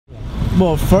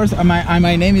Well, first,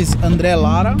 my name is André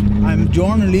Lara. I'm a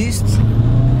journalist.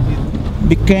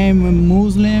 Became a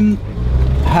Muslim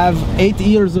have 8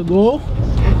 years ago.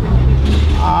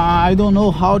 I don't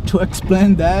know how to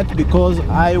explain that, because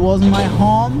I was in my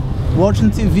home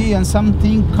watching TV and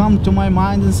something come to my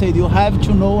mind and said, you have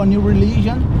to know a new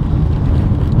religion,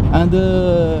 and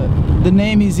the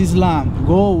name is Islam.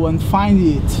 Go and find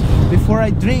it. Before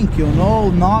I drink, you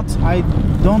know, I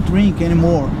don't drink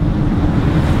anymore.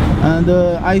 And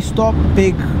I stopped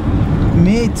take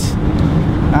meat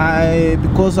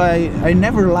because I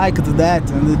never liked that,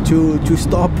 and to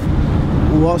stop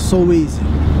was so easy.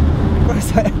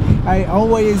 I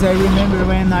always remember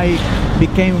when I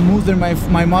became a Muslim,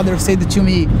 my mother said to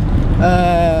me,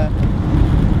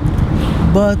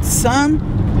 but son,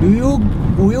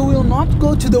 we will not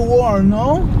go to the war,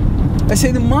 no? I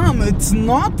said, Mom, it's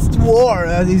not war.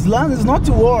 Islam is not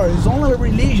war. It's only a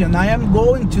religion. I am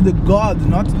going to the God,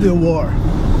 not the war.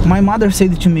 My mother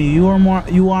said to me, you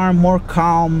are more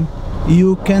calm.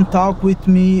 You can talk with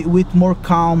me with more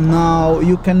calm now.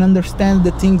 You can understand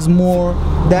the things more.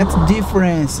 That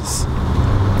differences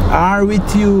are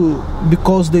with you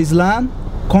because the Islam.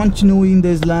 Continue in the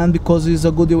Islam because it's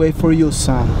a good way for you,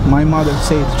 son. My mother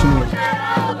said to me.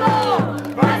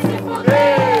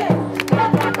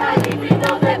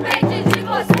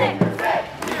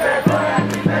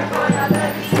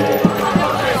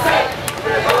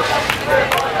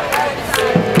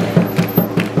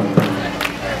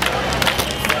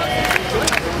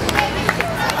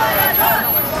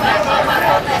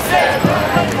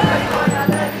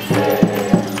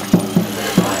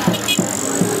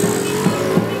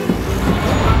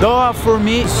 Dawah for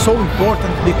me is so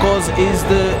important because it's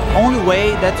the only way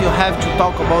that you have to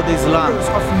talk about Islam.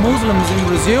 Of Muslims in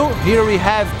Brazil, here we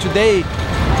have today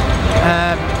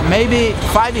maybe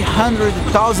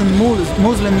 500,000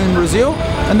 Muslims in Brazil,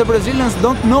 and the Brazilians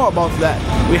don't know about that.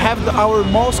 We have our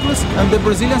mosques, and the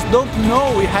Brazilians don't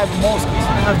know we have mosques.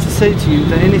 I have to say to you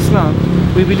that in Islam,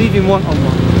 we believe in one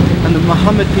Allah, and that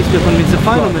Muhammad, peace be upon him, is the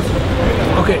final message.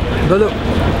 Okay, but look,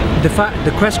 the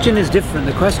question is different.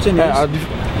 The question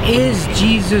is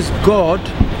Jesus God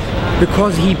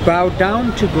because he bowed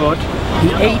down to God,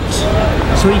 he ate,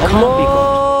 so he can't be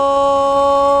God?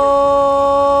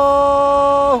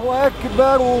 Allahu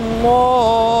Akbar, Allahu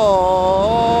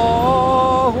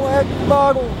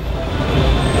Akbar.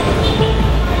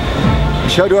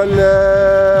 Ashhadu an la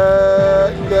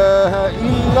ilaha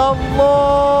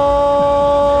illallah.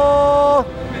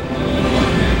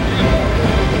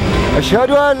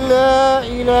 أشهد أن لا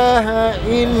إله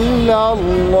إلا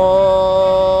الله.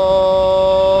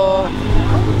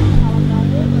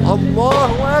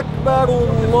 الله أكبر،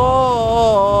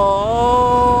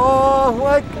 الله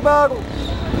أكبر.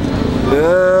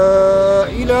 لا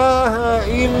إله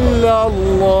إلا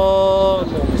الله.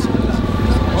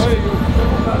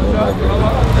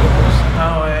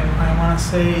 Now I want to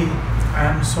say I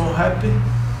am so happy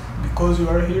because you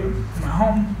are here in my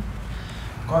home.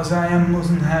 Because I am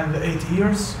Muslim have 8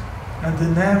 years, and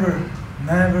never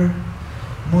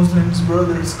Muslims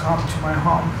brothers come to my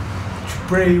home to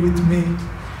pray with me.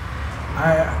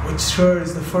 Which sure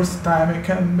is the first time I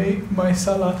can make my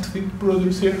salat with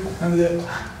brothers here, and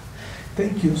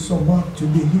thank you so much to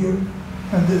be here,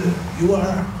 and you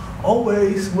are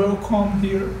always welcome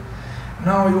here.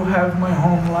 Now you have my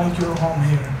home like your home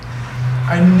here.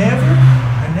 I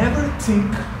never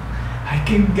think I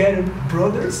can get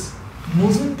brothers,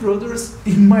 Muslim brothers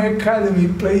in my academy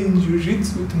playing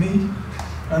jiu-jitsu with me,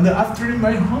 and after in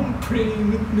my home praying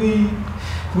with me,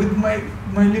 with my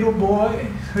little boy,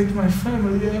 with my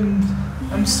family, and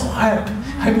I'm so happy.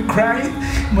 I'm crying,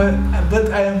 but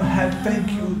I am happy.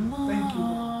 Thank you.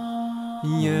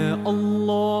 يا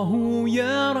الله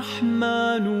يا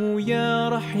رحمن يا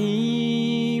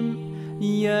رحيم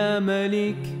يا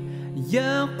ملك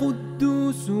يا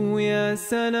قدوس يا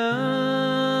سلام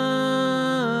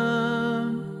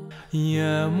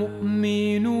يا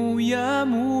مؤمن يا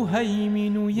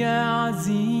مهيمن يا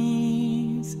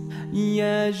عزيز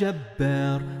يا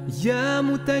جبار يا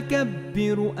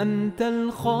متكبر أنت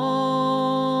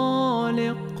الخالق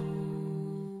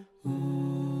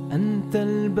أنت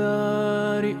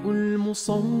البارئ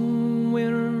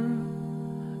المصور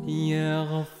يا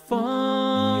غفار